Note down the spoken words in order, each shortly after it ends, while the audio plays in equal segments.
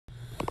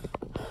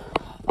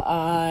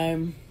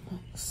I'm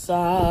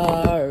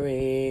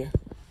sorry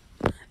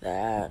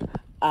that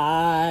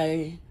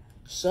I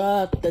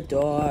shut the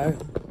door.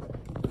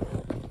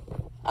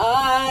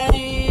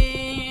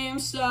 I'm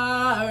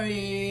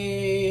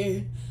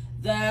sorry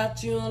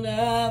that you'll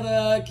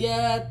never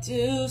get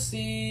to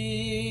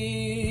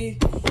see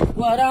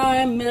what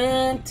I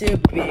meant to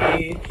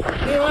be,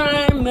 who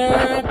I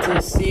meant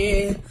to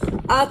see.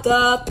 I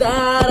thought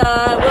that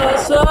I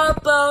was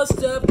supposed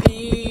to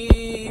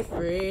be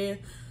free.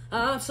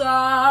 I'm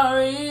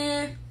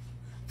sorry,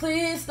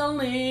 please don't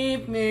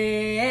leave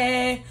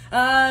me.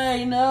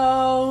 I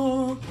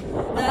know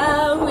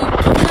that we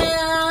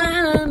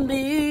can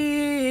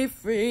be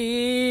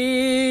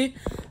free.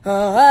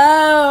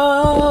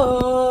 Oh,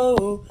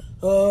 oh,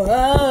 oh,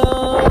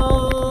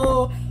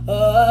 oh,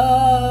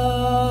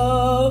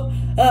 oh,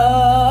 oh.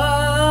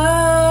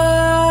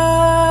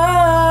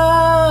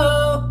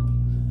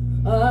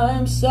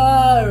 I'm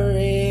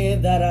sorry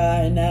that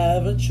I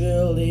never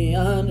truly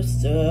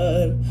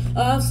understood.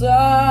 I'm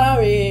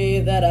sorry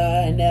that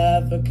I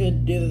never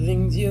could do the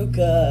things you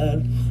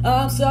could.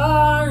 I'm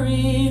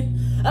sorry,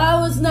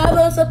 I was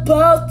never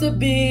supposed to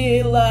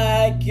be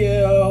like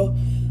you.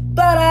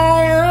 But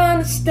I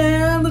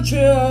understand the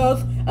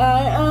truth.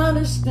 I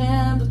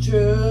understand the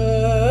truth.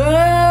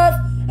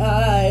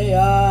 I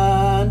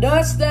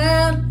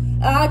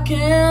understand I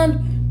can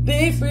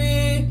be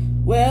free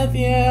with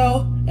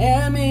you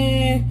and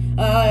me.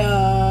 I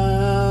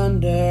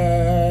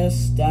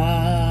understand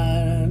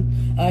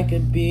I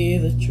could be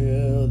the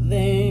true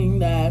thing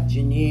that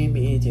you need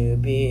me to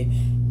be,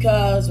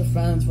 'cause we're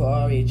friends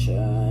for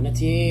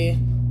eternity.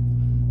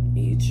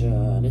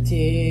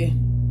 Eternity.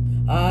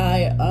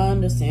 I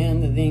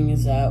understand the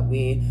things that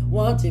we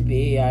want to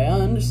be. I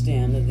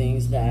understand the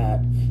things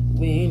that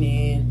we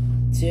need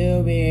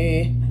to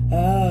be.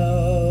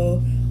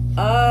 Oh,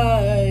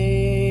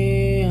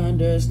 I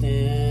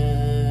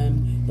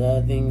understand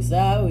the things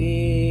that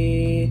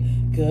we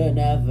could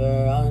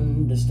never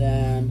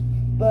understand.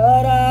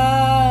 But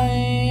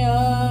I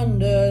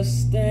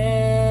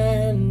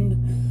understand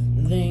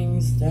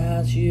things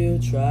that you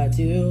tried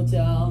to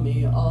tell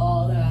me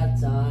all that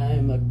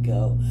time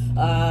ago.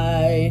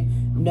 I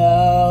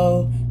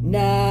know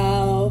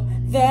now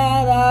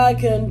that I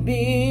can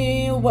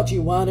be what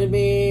you wanted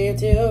me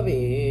to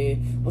be,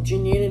 what you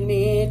needed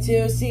me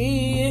to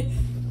see.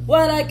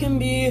 What I can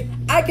be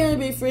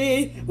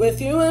free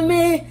with you and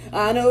me.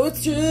 I know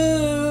it's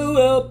true,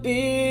 we'll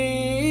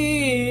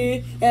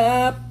be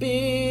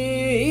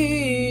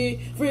happy,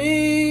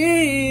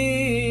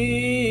 free,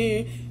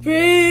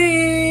 free.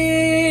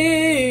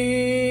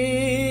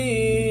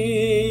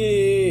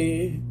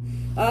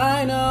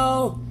 I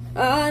know,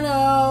 I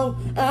know,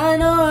 I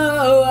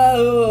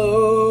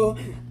know,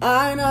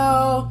 I know, I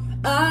know,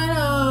 I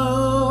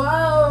know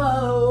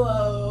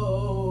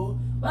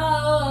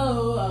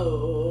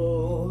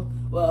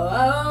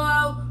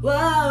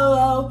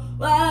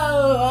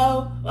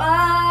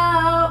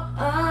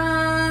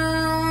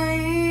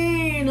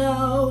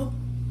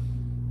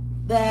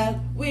that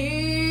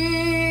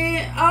we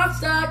are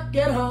stuck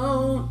at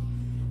home,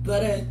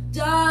 but it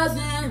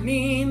doesn't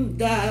mean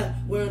that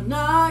we're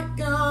not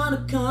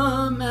gonna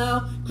come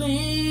out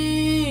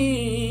clean.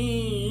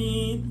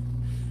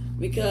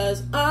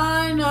 Because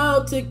I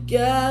know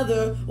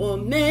together we'll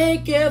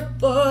make it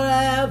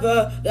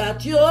forever,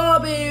 that you'll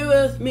be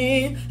with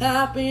me,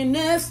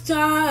 happiness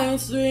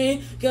times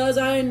 3. 'Cause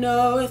I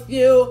know with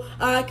you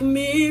I can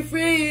be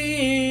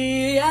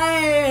free,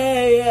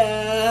 yeah,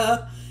 yeah.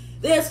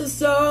 This is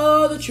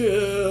so the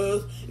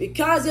truth,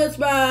 because it's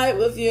right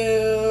with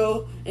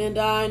you. And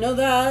I know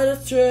that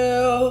it's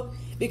true,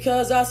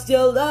 because I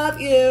still love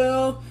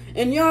you,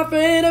 and you're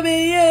free to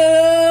be you.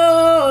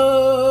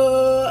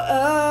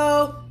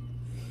 Oh,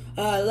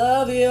 I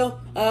love you,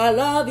 I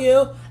love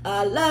you,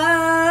 I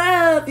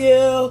love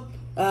you,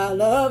 I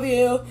love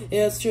you,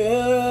 it's true,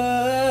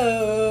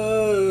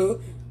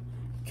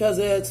 'cause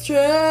it's true.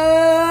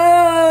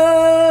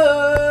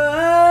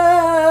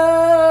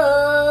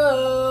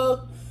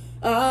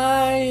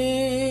 I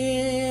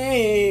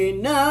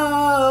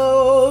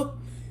know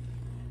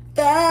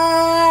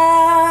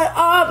that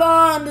our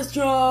bond is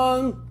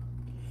strong,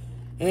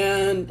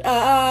 and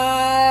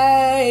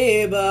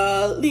I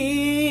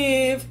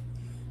believe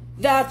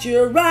that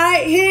you're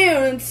right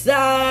here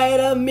inside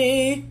of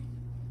me.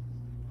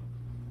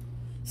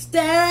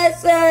 Stay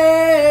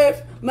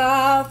safe,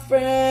 my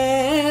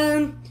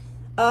friend.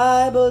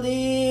 I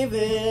believe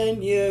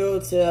in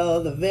you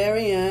till the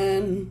very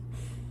end.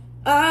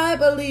 I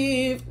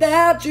believe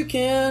that you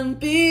can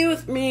be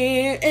with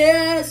me.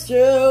 It's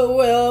true,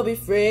 we'll be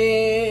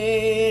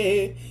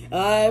free.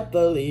 I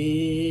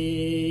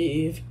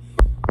believe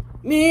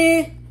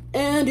me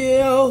and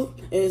you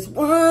is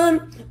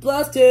 1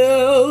 +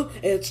 2.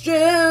 It's true.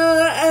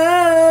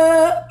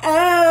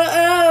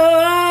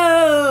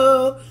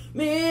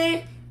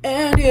 Me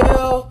and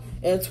you,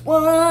 it's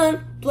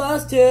 1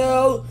 +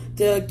 2.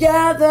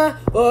 Together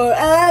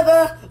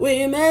forever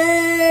we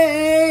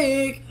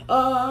make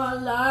our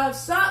life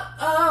so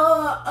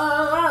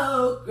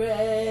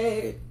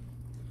great.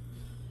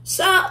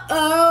 So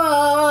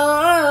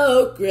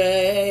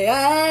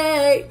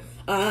great.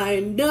 I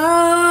know.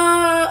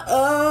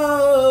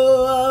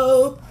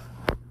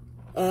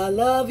 I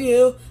love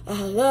you.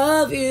 I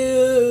love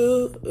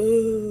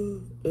you.